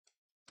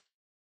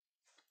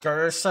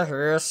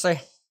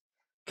Grüße.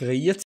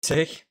 Grüß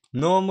euch.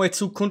 Noch einmal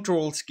zu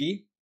Controls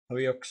gehen,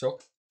 habe ich ja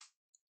gesagt.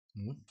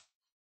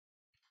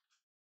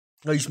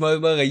 Da ist mir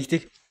aber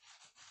richtig.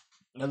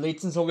 Ja,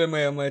 letztens habe ich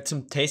mir einmal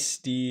zum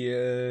Test die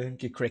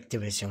gecrackte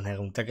Version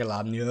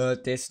heruntergeladen. Ja,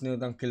 testen und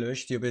dann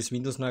gelöscht. Ich habe jetzt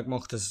Windows neu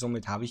gemacht, also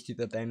somit habe ich die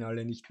Dateien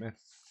alle nicht mehr.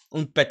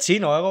 Und bei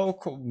 10 Euro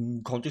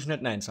konnte ich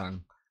nicht Nein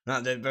sagen.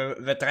 Nein,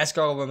 bei 30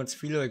 Euro war mir zu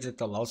viel, habe ich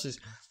gesagt, da lass es.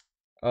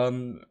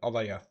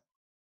 Aber ja.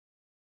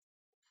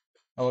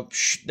 Aber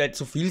nicht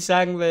so viel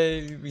sagen,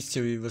 weil wisst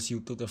ihr, was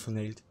YouTube davon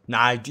hält.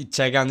 Nein, ich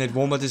zeige auch nicht,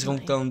 wo man das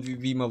runter und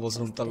wie man was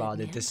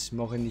runterladet. Das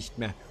mache ich nicht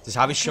mehr. Das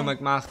habe ich schon mal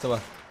gemacht,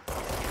 aber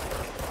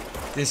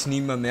das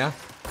nicht mehr. Ja,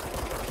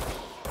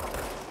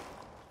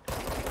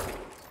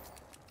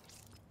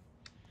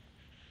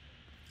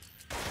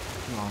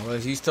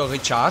 was ist da?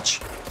 Recharge?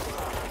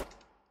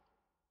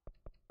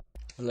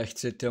 Vielleicht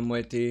sollte er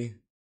mal die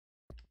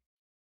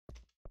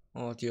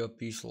ein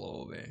bisschen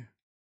runter.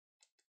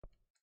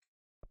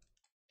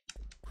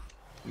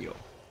 Ja.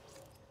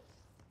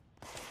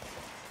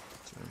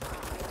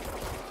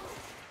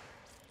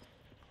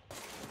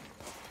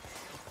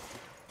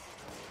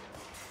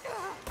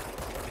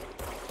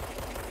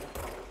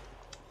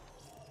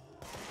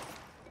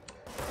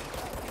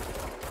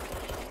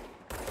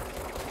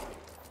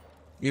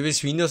 Ich habe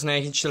das Windows neu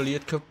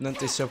installiert gehabt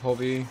und deshalb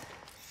habe ich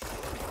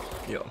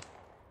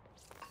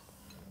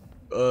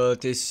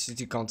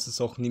die ganzen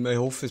Sachen nicht mehr. Ich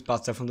hoffe, es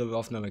passt auch von der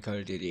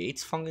Aufnahmequalität.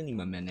 Jetzt fange ich nicht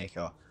mehr nicht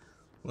an.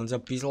 Wenn es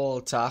ein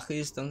bisschen Sache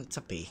ist, dann ist es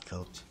ein Pech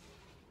gehabt.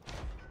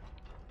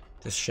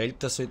 Das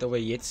Shelter sollte aber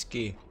jetzt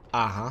gehen.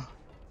 Aha.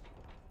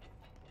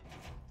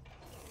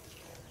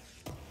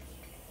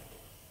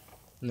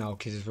 Na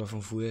okay, das war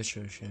von vorher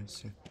schon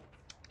scheiße.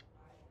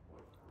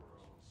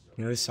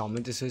 Ja, wir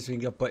sammeln das jetzt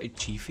wegen ein paar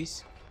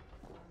Achieves.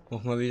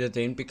 Machen wir wieder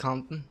den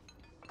Bekannten.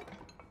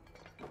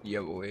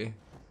 Jawohl.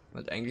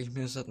 Weil eigentlich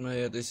müsste man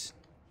ja das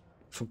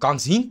von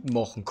ganz hinten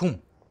machen,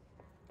 komm.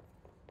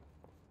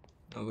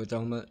 Aber da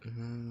haben wir...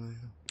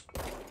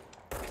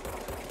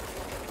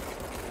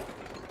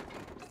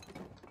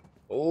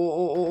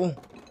 Oh.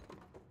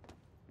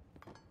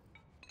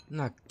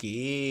 Na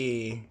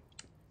geh.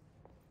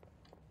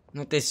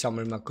 Na das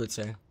sammeln wir kurz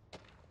ein.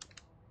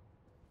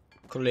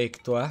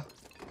 Kollektor.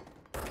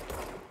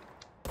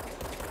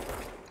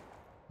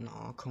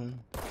 Na komm.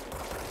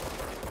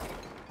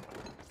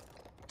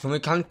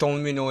 Somit kann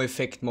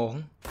Domino-Effekt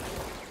machen.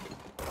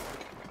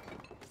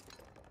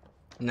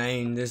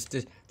 Nein, das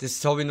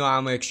habe ich nur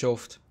einmal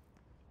geschafft.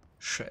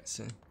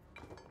 Scheiße.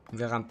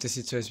 Wer rammt das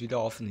jetzt alles wieder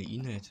auf? Ne,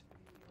 ich nicht.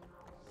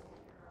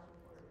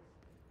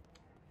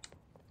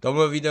 Da haben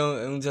wir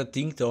wieder unser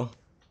Ding da.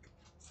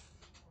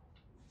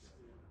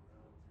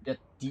 Der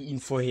die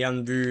Info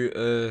hören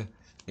will,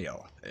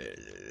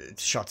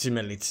 schaut sich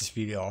mein letztes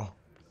Video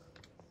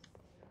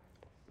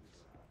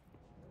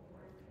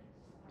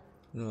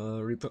an.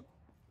 Ripper.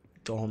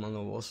 Da haben wir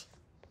noch was.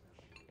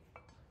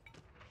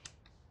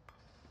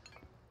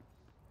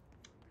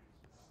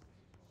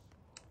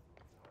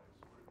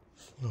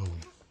 Oh.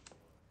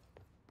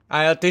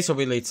 Ah ja, das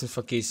habe ich letztens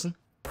vergessen.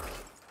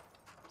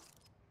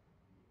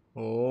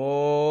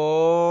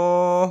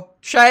 Oh,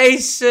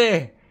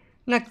 Scheiße!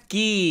 Na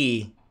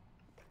geh!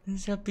 Das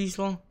ist ein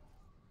bisschen...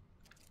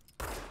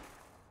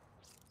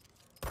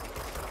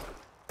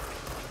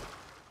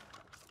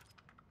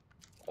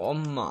 Oh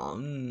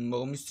Mann,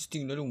 warum ist das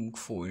Ding nicht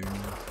umgefallen?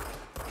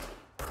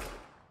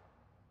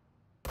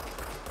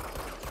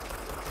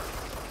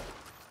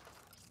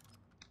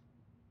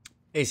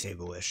 Ist eh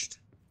wurscht.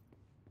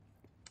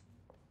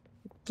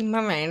 Gib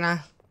mir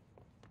meiner.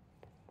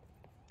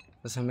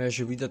 Das haben wir ja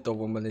schon wieder da,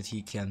 wo wir nicht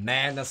hinkehren.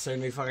 Nein, das soll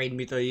mich verreden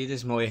mit da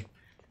jedes Mal.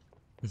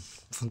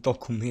 Von da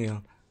komm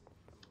her.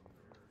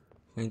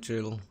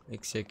 Entschuldigung,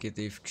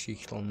 Executive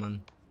Geschichte,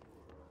 Mann.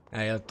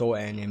 Ah ja, da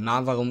eine.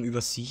 Mann, warum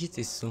übersehe ich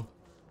das so?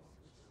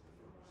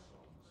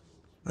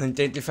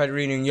 Identified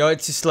reading. Ja,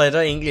 jetzt ist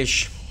leider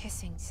Englisch.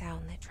 Hissing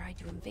sound that tried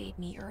to invade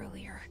me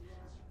earlier.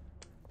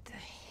 The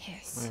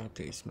hiss. Ja,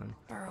 das, Mann.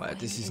 Aber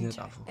das ist nicht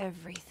einfach.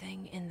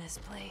 Everything in this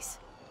place.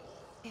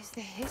 Is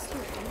the hiss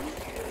your enemy?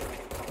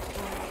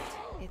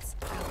 It's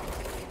out.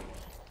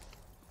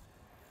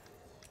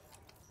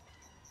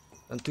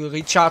 Dann tu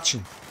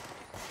rechargen.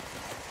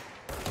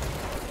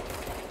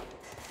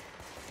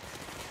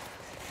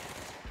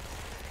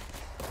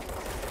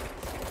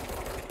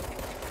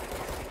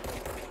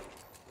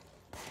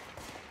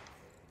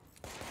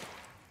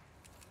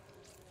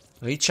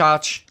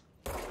 Recharge.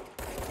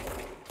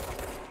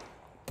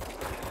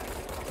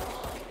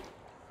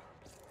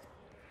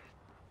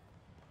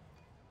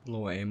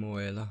 Low Ammo,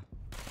 Alter.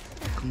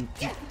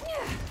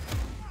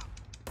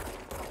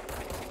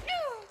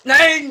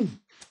 Nein!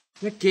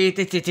 Nicht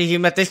geht, ich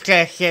immer das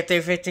Gleiche. Ich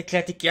hätte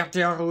gleich die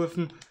Gerte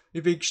anrufen.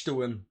 Ich bin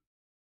gestorben.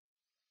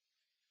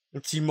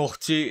 Und sie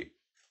macht sie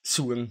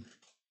suchen.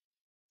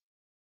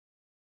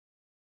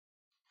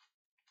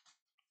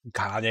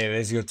 Keine,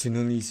 weil sie hat sie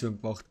noch nie so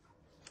gemacht.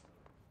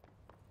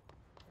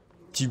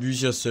 Die will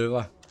ja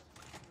selber.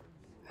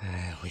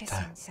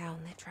 Alter.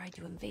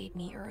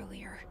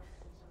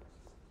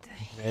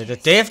 Yeah, the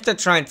death that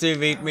tried to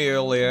evade me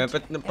earlier,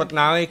 but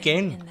now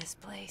again. In this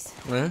place.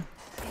 Huh?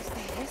 Is the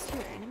hiss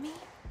your enemy?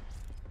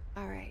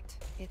 Alright,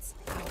 it's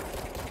our.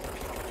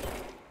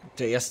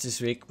 Der erste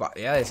ist weg.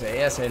 Er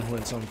ist ein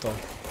Hurensohn da.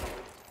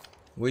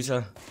 Wo ist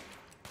er?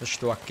 Der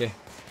Starke.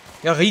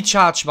 Ja,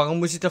 Recharge, warum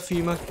muss ich da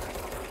filmen?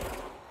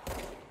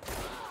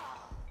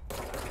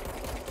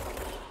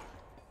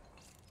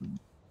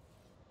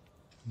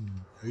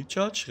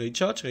 Recharge.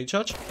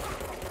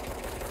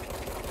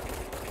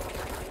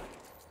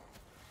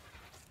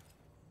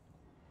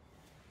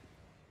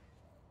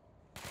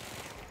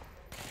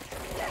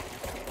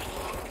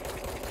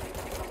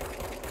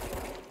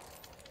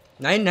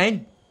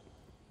 Nein.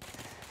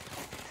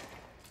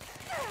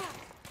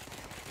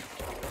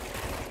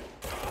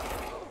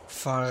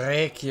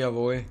 Verreck,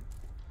 jawohl.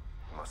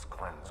 Must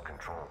cleanse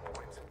control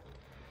points.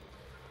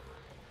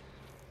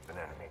 An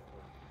enemy.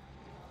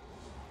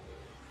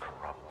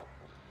 Corrupt.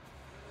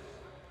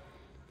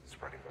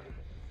 Spreading.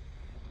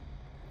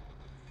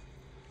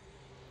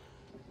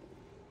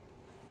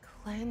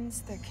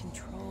 Cleanse the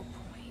control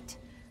point.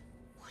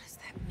 What does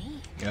that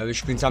mean? Ja, wir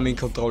spielen zusammen in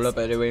Controller,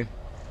 by the way.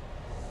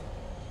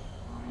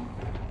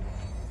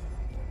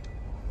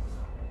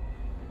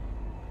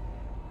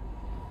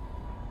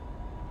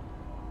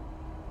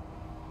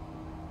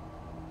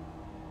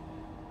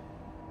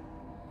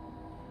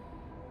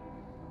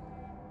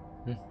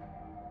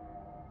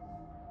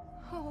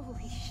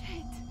 Holy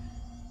shit.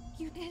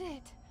 You did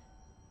it.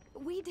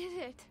 We did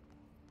it.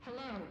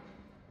 Hello?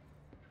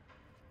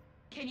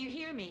 Can you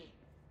hear me?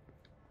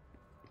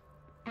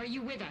 Are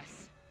you with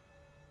us?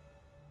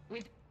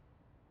 With...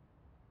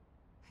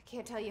 I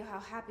can't tell you how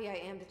happy I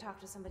am to talk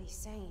to somebody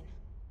sane.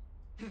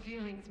 The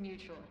feeling's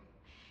mutual.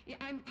 Yeah,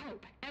 I'm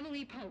Pope,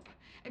 Emily Pope,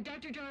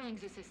 Dr.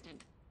 Darling's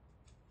assistant.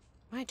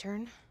 My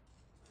turn.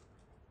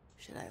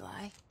 Should I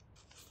lie?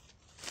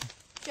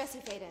 Jesse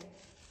Faden.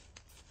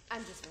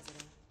 I'm just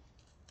visiting.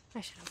 I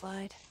should have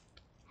lied.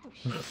 Oh,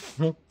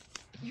 shit.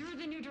 You're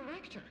the new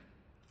director.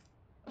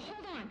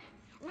 Hold on.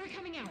 We're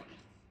coming out.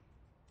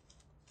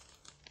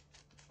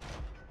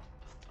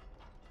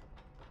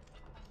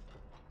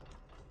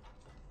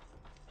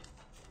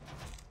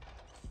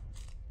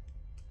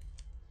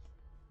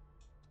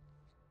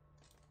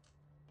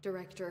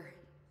 Director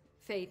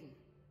Faden.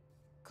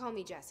 Call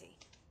me Jesse.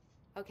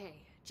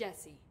 Okay,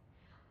 Jesse.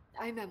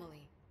 I'm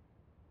Emily.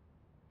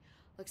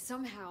 Look,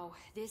 somehow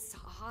this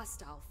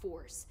hostile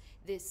force,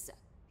 this...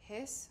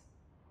 Hiss?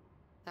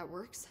 That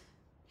works?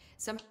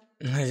 Some...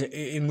 Also,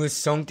 ich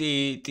muss sagen,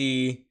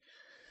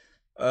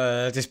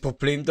 das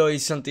Problem da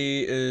ist an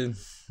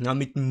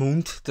mit dem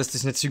Mund, dass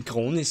das nicht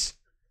synchron ist.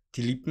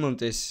 Die Lippen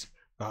und das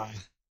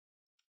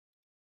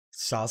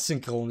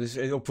asynchron ist,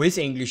 obwohl es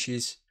Englisch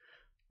ist.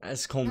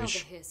 Das ist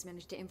komisch. Hat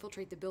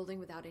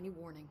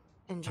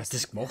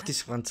das gemacht,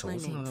 das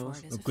Franzosen oder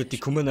was? Na gut, die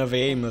kommen auch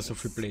immer so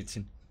viel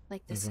Blödsinn.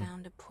 Like the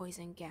sound of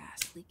poison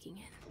gas leaking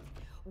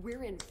in.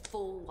 We're in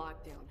full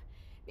lockdown.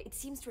 It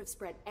seems to have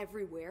spread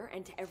everywhere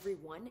and to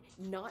everyone,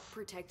 not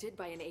protected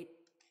by an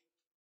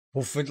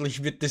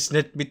Hoffentlich wird das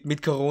nicht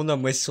mit Corona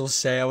mal so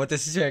sein, aber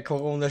das ist ja ein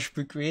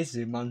Corona-Spiel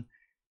gewesen, ich mein.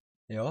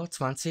 Ja,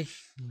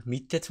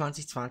 Mitte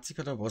 2020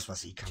 oder was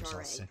weiß ich, kann es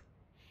aussehen.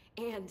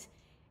 And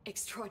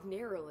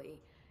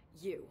extraordinarily,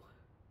 you.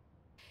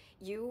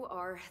 You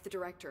are the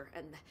director,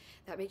 and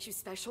that makes you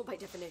special by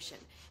definition.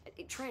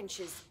 Trench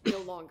is no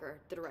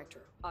longer the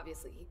director,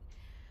 obviously.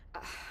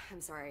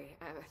 I'm sorry,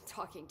 I'm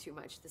talking too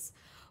much. This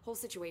whole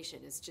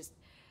situation is just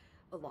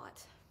a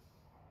lot.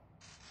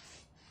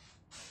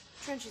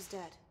 Trench is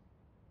dead.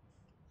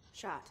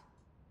 Shot.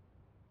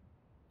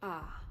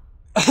 Ah.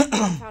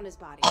 I found his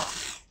body.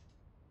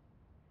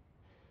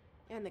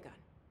 And the gun.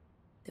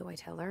 Do I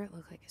tell her it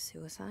looked like a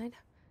suicide?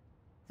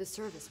 The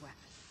service weapon.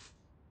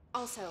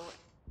 Also,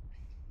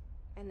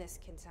 and this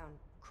can sound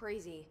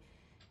crazy,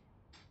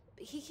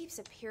 but he keeps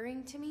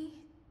appearing to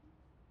me,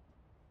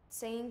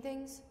 saying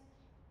things.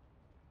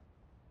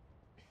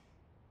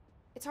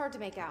 It's hard to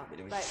make out,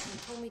 but he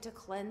told me to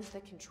cleanse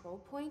the control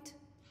point,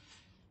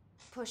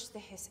 push the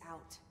hiss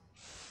out.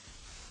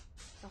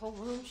 The whole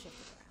room shifted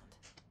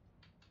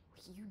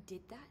around. You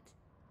did that?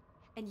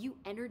 And you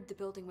entered the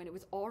building when it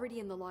was already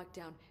in the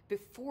lockdown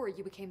before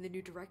you became the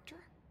new director?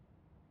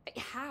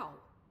 How?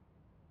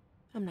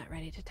 I'm not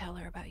ready to tell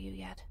her about you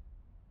yet.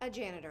 A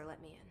janitor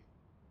let me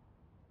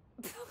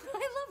in.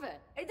 I love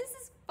it. This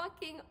is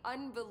fucking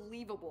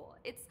unbelievable.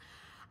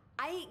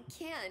 I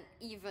can't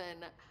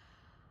even...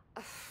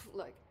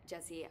 Look,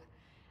 Jesse,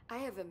 I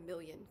have a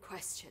million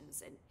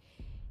questions, and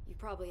you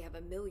probably have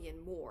a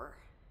million more.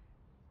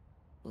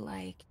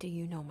 Like, do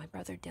you know my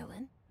brother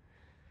Dylan?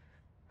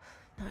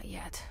 Not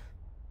yet.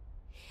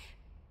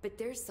 But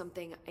there's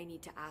something I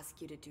need to ask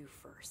you to do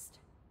first.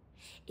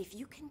 If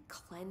you can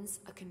cleanse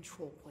a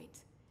control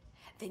point,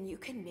 then you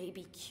can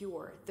maybe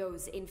cure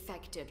those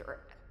infected or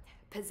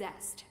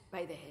possessed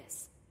by the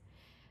hiss.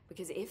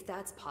 Because if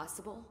that's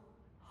possible,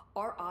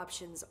 our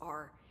options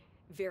are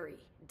very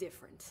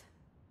different.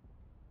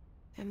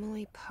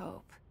 Emily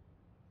Pope.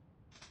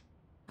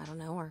 I don't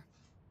know her.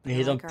 Ich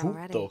hätte an her Pup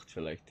already. gedacht,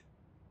 vielleicht.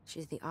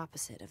 She's the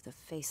opposite of the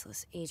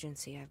faceless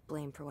agency I've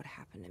blamed for what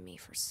happened to me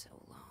for so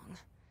long.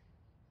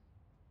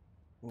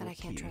 But I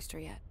can't trust her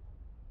yet.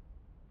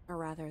 Or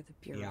rather, the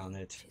bureau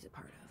she's a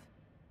part of.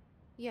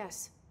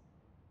 Yes.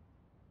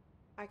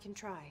 I can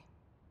try.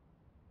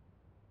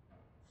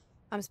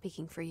 I'm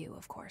speaking for you,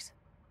 of course.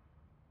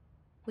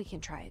 We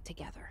can try it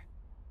together.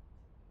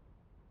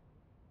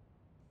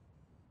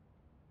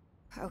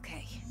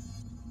 Okay.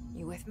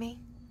 You with me?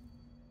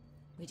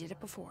 We did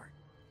it before.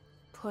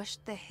 Push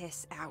the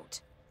hiss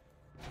out.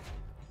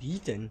 Wie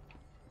denn?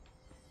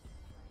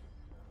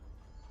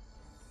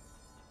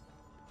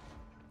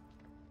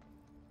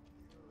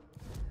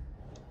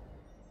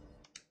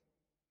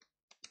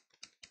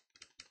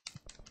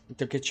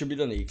 Da geht schon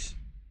wieder nichts.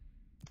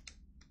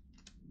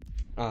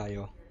 Ah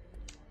ja.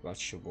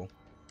 Weiß schon wo.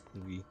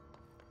 Und wie.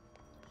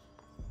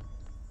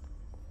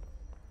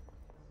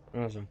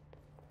 Also.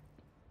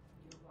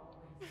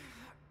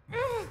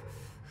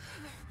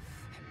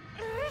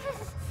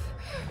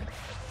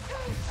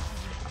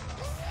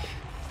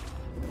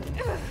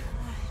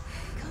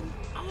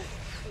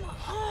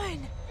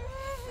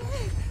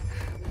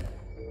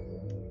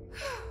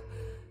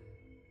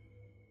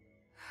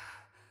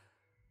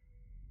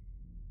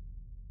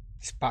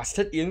 Es passt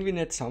halt irgendwie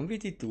nicht zusammen, wie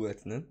die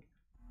tut, ne?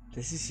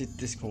 Das ist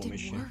jetzt das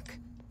Komische.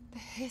 The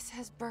hiss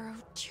has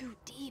burrowed too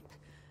deep.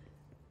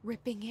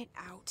 Ripping it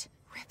out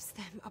rips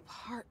them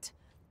apart.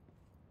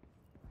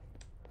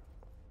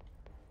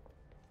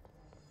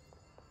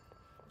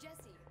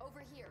 Jesse,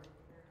 over here.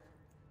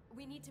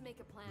 We need to make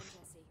a plan,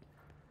 Jesse.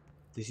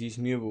 Das ist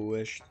mir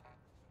wurscht.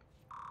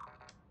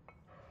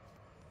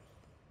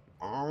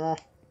 Ah.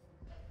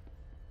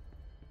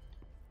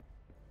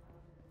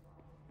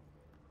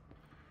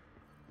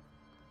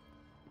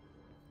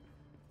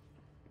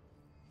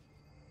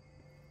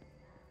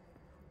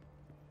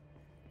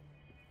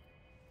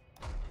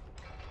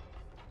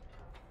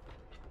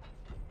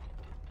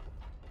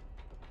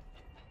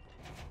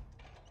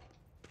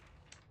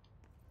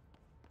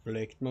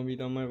 Vielleicht mal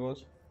wieder mal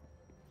was.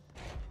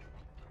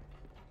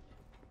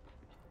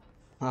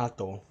 Ah,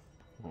 da.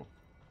 Oh.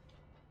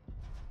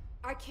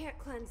 I can't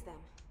cleanse them.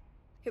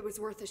 It was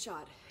worth a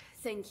shot.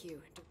 Thank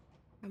you.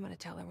 I'm gonna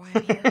tell her why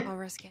I'm here. I'll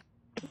risk it.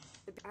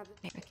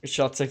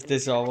 Schaut euch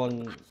das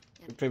an,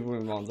 wenn wir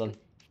im anderen.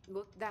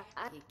 Look, that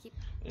I keep.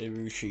 Ich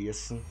will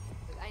schießen.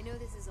 I know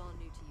this is all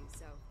new to you,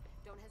 so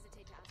don't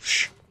hesitate to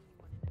ask anything you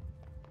want to know.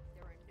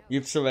 There are no. Ich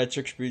hab soweit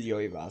schon gespielt, ja,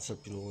 ich weiß ein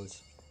bisschen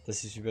was.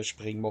 Das ist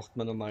überspringen, macht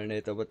man normal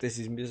nicht, aber das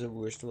ist mir so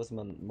wurscht, was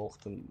man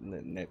macht und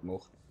nicht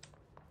macht.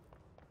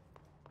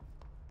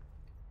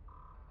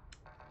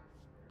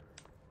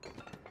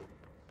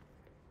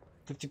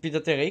 Ich bin der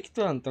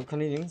Direktor und dann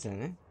kann ich jung sein,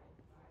 ne?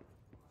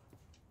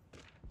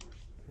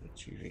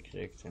 Schiefe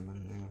gekriegt, ich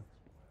meine, ja.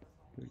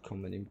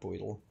 Willkommen im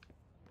Beutel.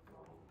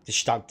 Das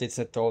stand jetzt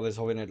nicht da, das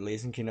habe ich nicht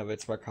lesen können, aber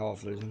jetzt war keine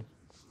Auflösung.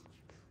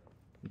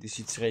 Und ich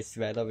sitze recht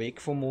weiter weg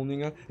vom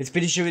Moninger. Jetzt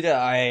bin ich schon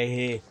wieder.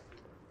 Hey.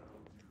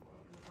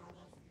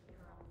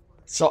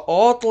 So,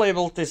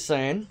 Odd-Level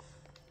Design.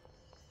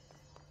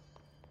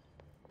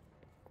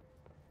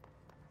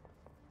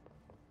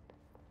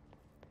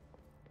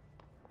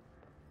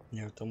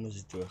 Ja, da muss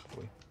ich durch.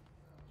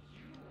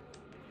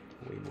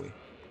 Ui.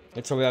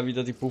 Jetzt habe ich auch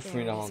wieder die Puffen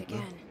in der Hand.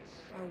 Ne?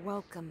 A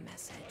welcome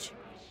message.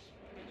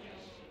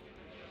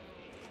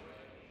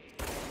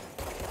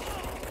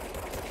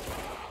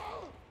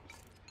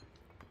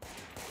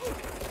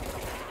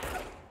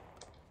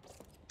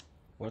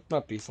 Warte mal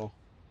ein bisschen.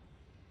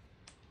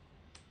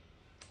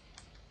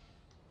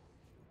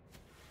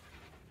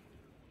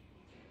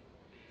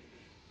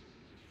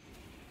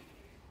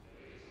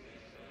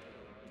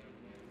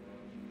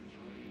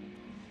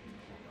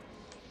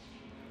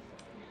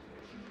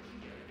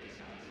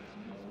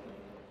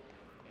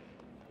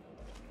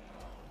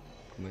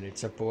 Kommen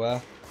jetzt ein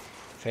paar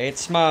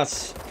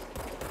Fetzmas.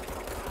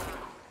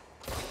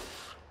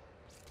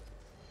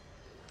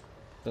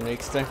 Der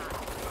nächste.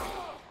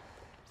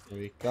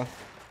 Wecker.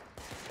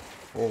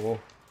 Oh.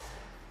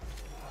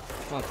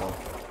 Ah, da.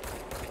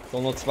 Da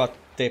noch zwei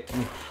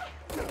Deppen.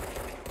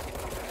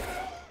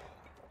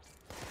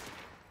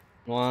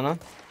 Noch einer.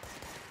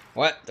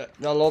 Oh,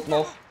 der lädt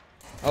noch.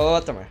 Aber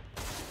warte mal.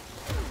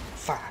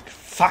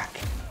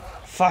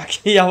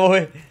 Fuck,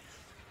 jawohl.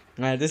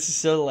 Nein, das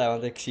ist so eine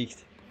leibende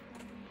Geschichte.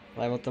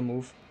 Leibender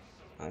Move.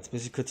 Jetzt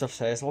muss ich kurz aufs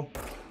Häusl.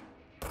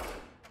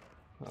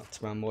 Ja,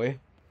 zweimal.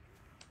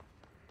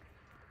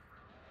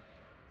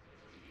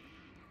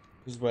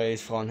 Das war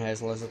jetzt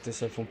Frauenhäusl, also das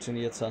soll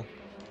funktioniert sein.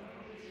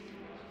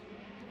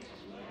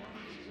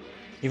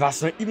 Ich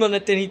weiß noch immer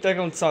nicht den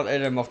Hintergrundsound, ey,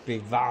 der macht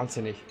mich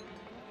wahnsinnig.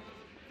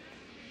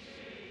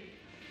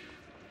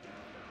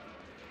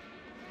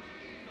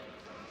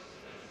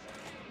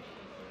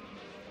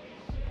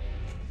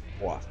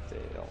 Boah,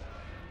 der.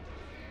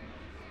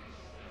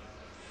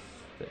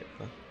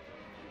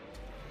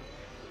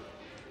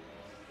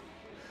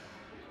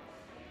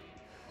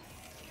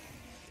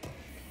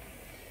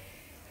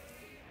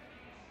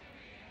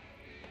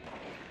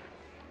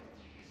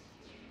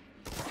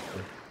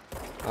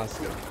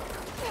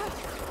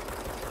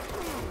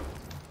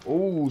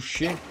 Oh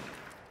shit.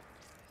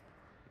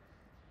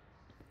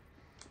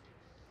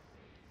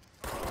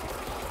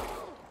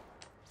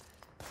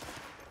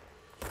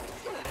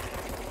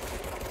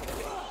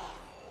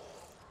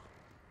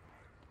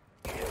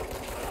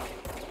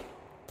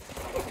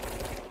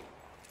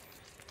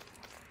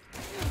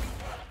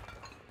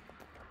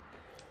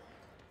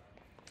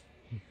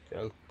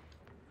 Geil.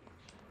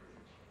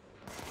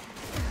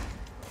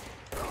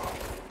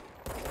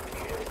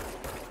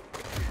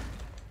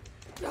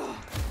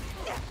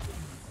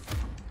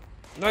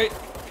 Nein!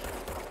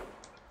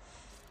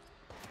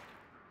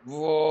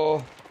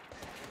 Wow!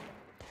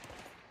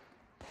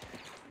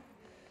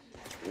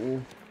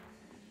 Oh.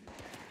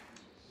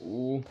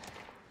 Oh.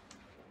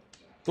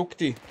 Duck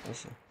die!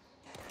 Also.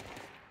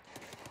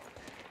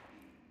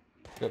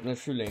 Ich hab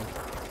nicht viel länger.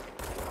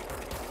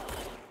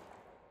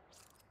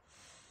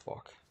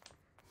 Fuck.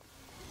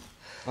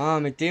 Ah,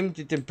 mit dem,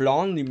 den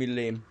blauen die mit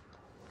Leben.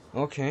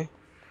 Okay.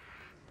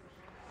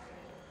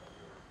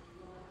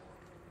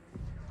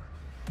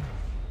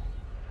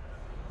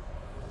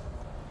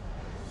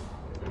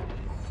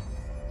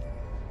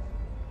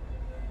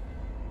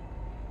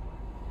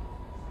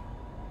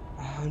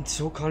 Und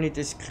so kann ich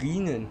das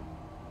cleanen.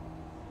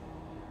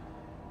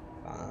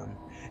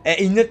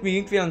 Erinnert mich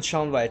irgendwie an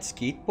schon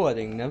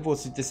Skateboarding, ne? Wo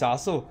sich das auch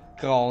so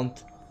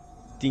grauend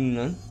Ding,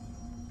 ne?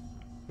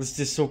 Was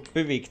das so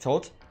bewegt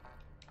hat.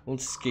 Und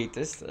es geht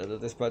es. Also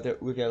das war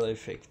der urgeile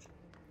Effekt.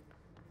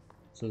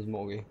 Sonst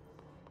mag ich.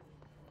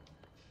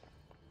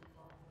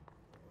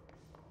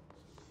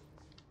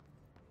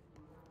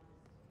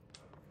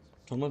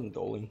 Was haben wir denn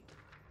da hin?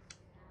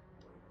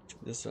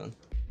 Das an.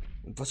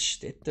 Und was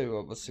steht da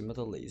überhaupt? Was soll man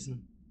da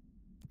lesen?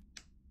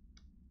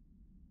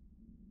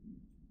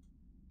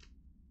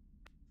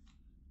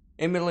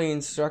 Emily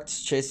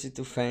instructs Jesse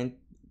to find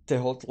the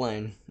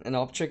hotline, an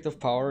object of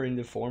power in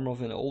the form of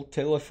an old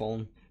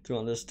telephone, to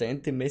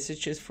understand the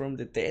messages from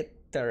the dead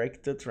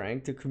director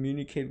trying to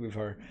communicate with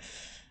her.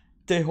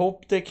 They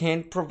hope they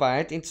can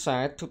provide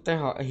insight to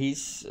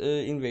his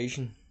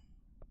invasion.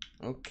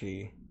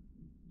 Okay.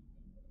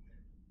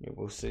 Ja,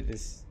 wo soll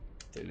das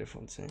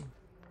Telefon sein?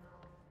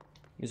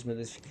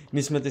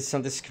 Müssen wir das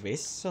an das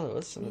Quest oder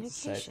was? An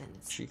das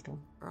Seitenschild?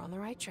 We're on the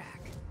right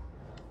track.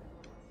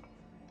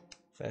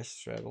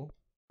 Fast travel.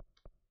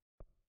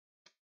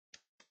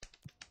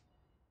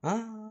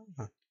 Ah.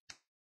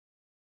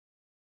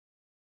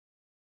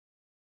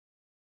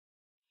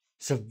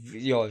 So,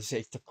 ja, ist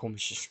echt ein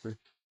komisches Spiel.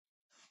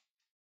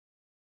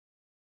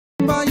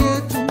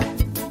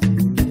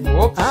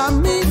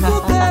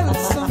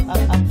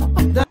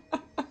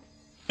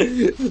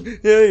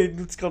 Ja, ich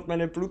nutze gerade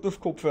meine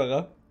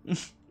Bluetooth-Kopfhörer.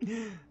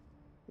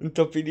 Und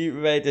da bin ich,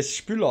 weil ich das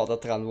Spüllader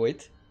dran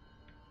wollte,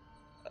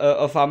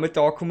 auf einmal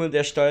da gekommen und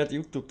er steuert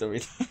YouTube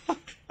damit.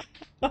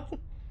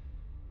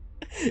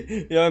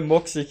 Ja, ich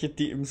mag solche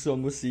Typen so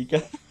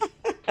Musik.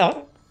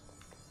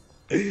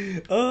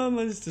 Oh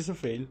Mann, ist das ein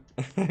Fail.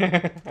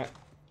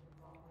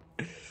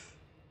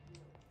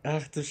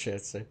 Ach du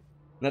Scheiße.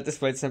 Nein,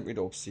 das war jetzt nicht mit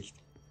Absicht.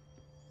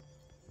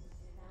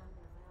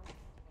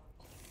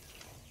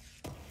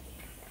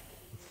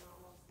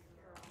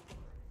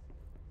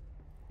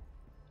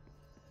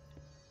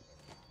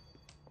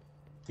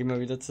 Gehen wir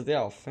wieder zu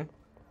der auf, ja?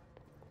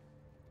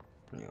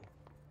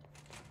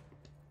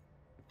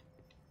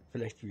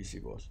 Vielleicht will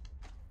sie was.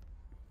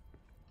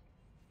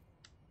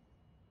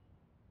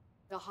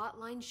 The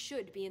hotline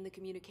should be in the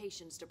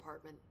communications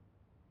department.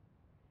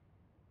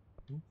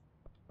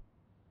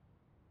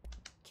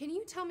 Can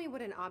you tell me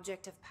what an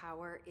object of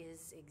power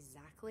is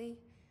exactly?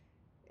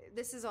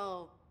 This is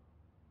all,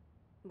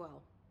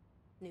 well,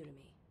 new to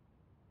me.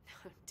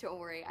 Don't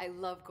worry, I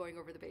love going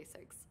over the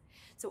basics.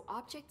 So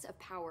objects of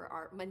power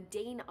are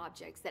mundane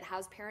objects that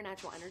house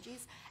paranatural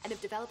energies and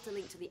have developed a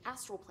link to the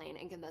astral plane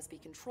and can thus be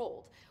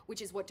controlled,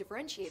 which is what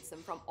differentiates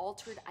them from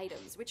altered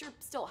items, which are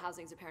still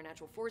housings of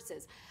paranatural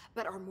forces,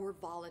 but are more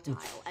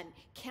volatile and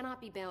cannot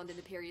be bound in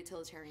the pure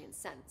utilitarian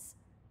sense.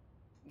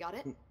 Got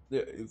it?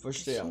 Ja, ich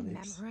verstehe auch Did she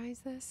nichts.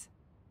 memorize this?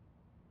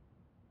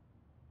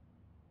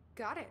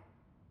 Got it.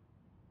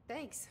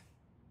 Thanks.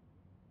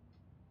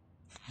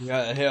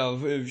 Ja,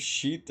 Herr,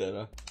 shit,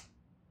 Alter.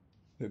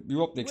 Ich hab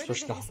überhaupt nichts Where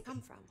did the hiss verstanden.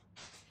 come from?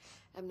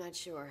 I'm not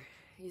sure.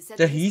 You said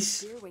Der this was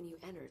hieß? here when you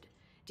entered.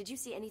 Did you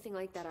see anything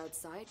like that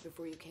outside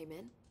before you came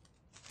in?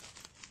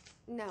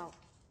 No,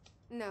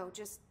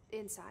 just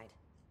inside.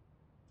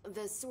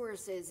 The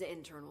source is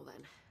internal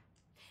then.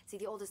 See,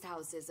 the oldest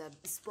house is a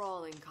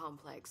sprawling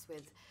complex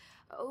with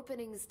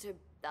openings to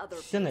other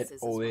Ist ja nicht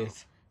places as well.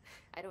 alt.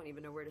 I don't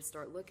even know where to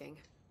start looking.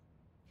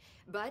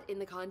 But in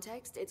the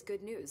context, it's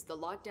good news. The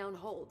lockdown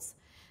holds.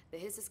 The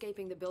hiss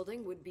escaping the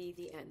building would be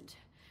the end.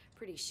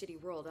 Pretty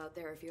shitty world out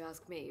there if you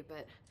ask me,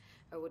 but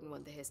I wouldn't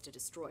want the hiss to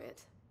destroy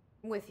it.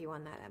 With you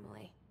on that,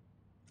 Emily.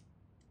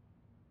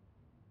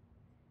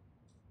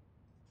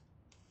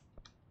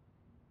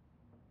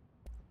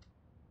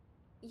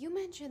 You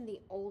mentioned the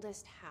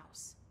oldest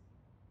house.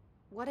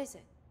 What is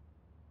it?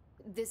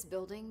 This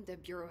building, the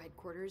bureau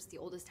headquarters, the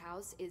oldest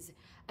house, is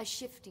a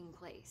shifting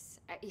place.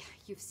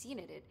 You've seen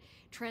it. It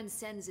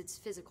transcends its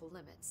physical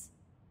limits.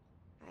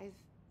 I've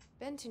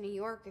been to New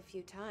York a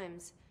few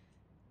times.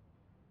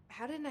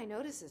 How didn't I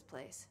notice this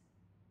place?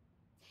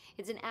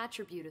 It's an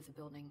attribute of the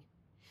building.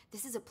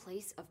 This is a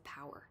place of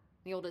power.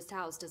 The oldest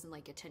house doesn't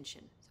like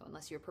attention, so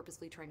unless you're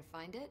purposely trying to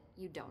find it,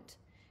 you don't,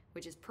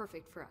 which is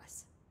perfect for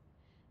us.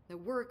 The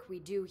work we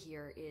do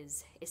here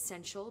is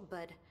essential,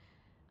 but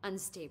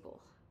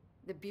unstable.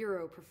 The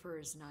Bureau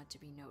prefers not to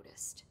be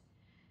noticed.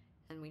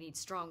 And we need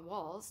strong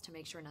walls to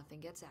make sure nothing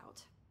gets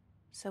out.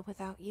 So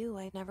without you,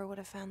 I never would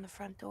have found the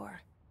front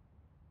door.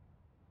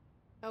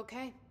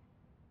 Okay.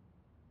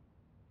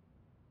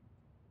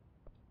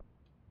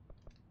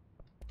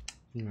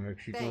 Na,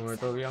 ich Thanks, mal,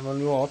 da werden wir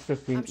nur I'm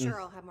aufgefunden.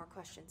 sure I'll have more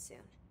questions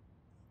soon.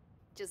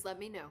 Just let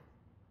me know.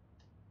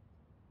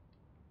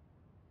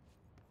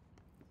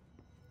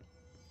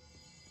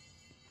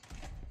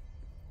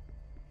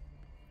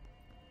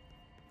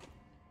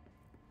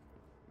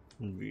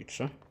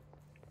 Wiecie.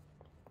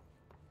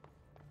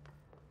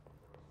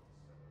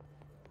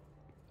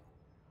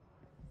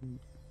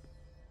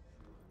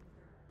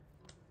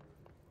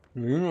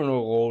 Immer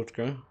noch rot,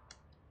 gell?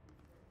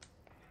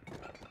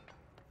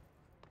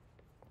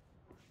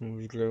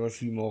 Muss ich gleich was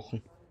hier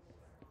machen.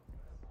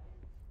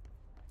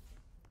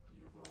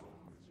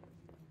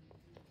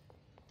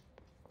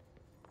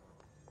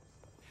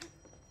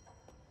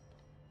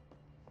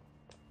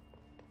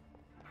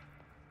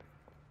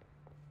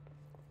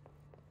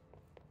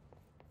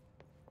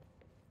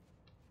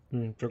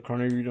 Da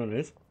kann ich wieder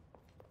nicht.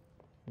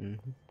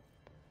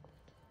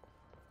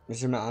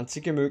 Also meine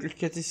einzige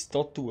Möglichkeit ist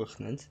da durch,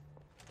 nicht?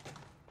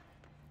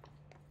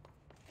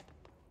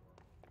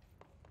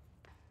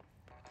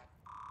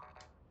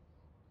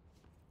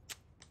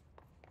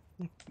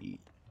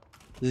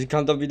 Also ich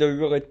kann da wieder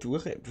überall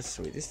durch. Was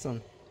soll das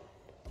dann?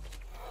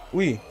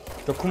 Ui,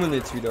 da kommen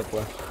jetzt wieder ein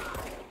paar.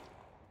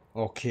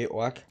 Okay,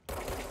 arg.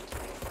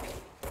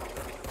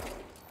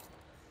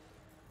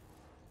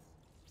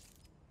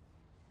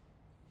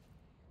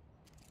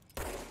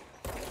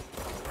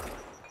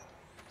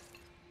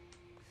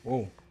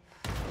 Oh.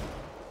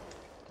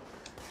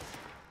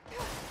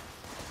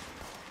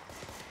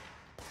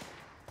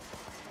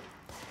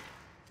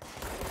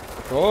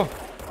 So.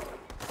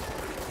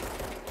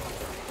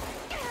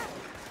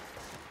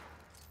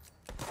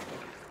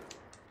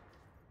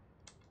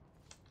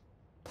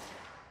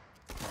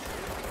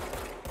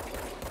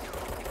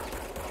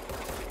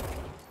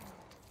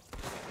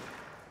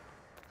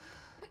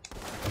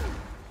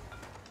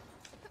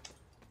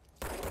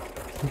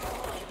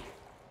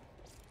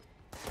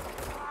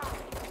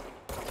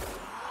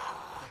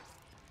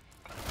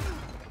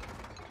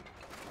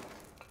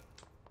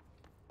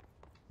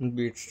 Und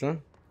wie jetzt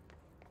dann?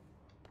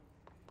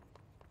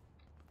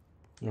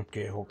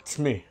 Okay, hockt's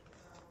mich.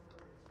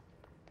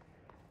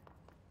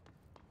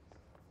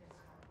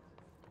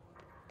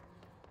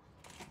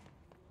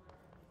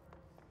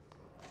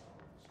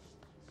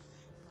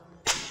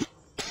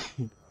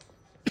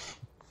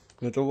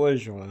 Ja, da war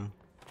ich schon, ja.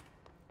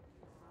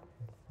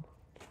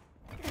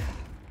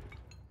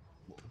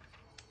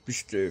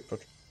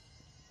 Bestöpert.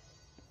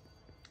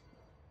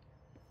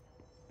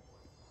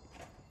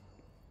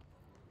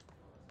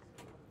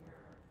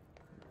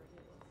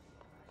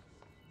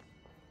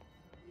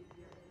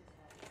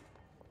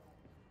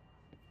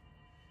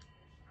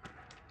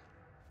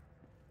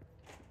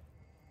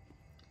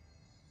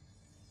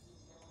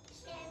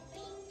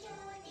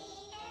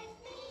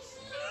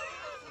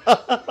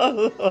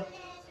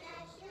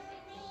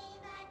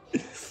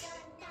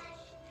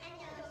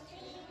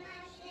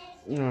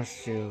 Na,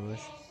 servus.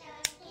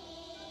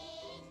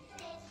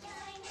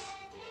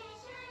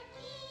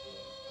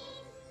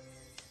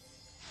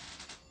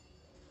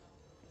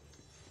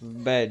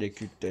 Beide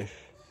Güte.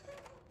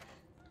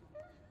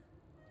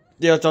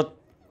 Ja, da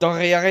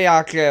wäre ich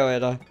auch gleich,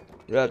 Alter.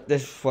 Ja,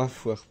 das war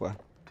furchtbar.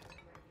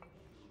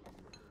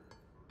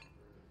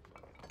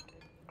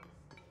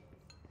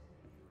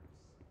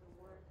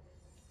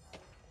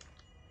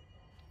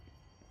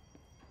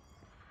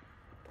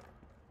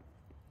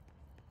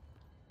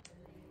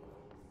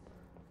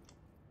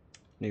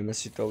 Nehmen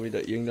Sie da wieder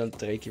irgendeinen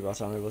Dreck, ich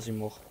weiß auch nicht, was ich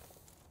mache.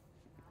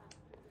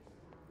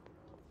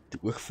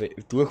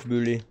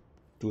 Durchwühle,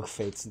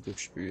 durchfetzen,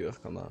 durchs Spiel,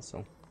 kann man auch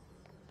sagen.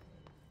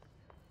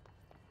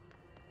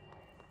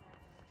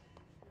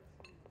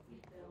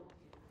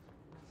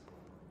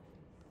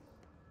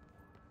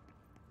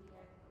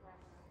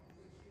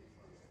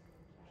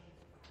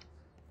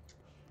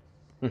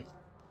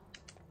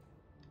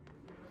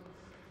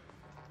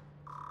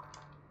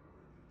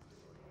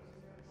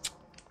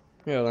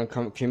 Ja, dann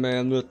können wir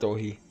ja nur da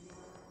hin.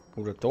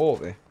 Oder da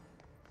oben.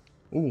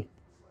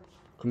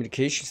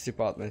 Communications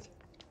Department.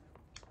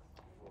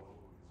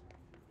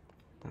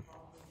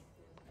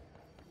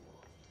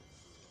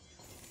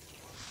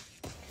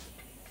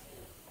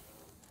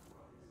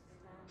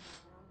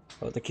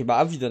 Aber da können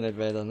wir auch wieder nicht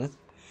weiter, ne?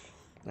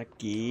 Na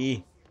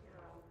geh.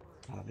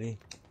 Harvey.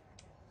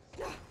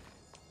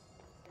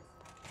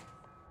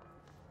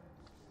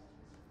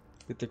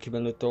 Da können wir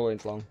nur da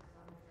entlang.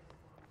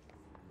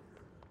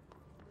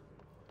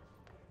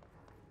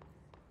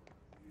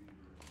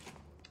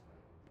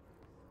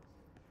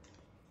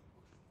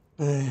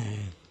 Ich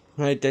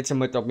hätte jetzt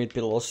einmal damit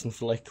belassen,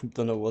 vielleicht kommt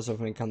da noch was auf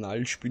meinen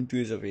Kanal, spielen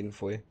tue ich es auf jeden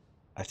Fall.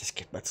 Aber das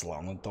geht mir zu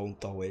lang und da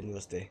unterhalten,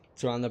 was der.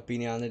 Zu einer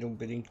bin ich auch nicht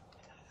unbedingt.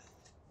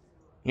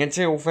 Jetzt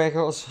ich auf euch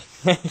aus,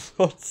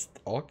 was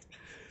taugt.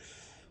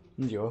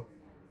 Und ja,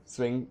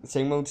 deswegen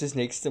sehen wir uns das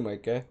nächste Mal,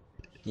 gell?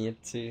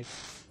 Jetzt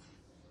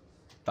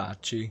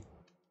Batschi.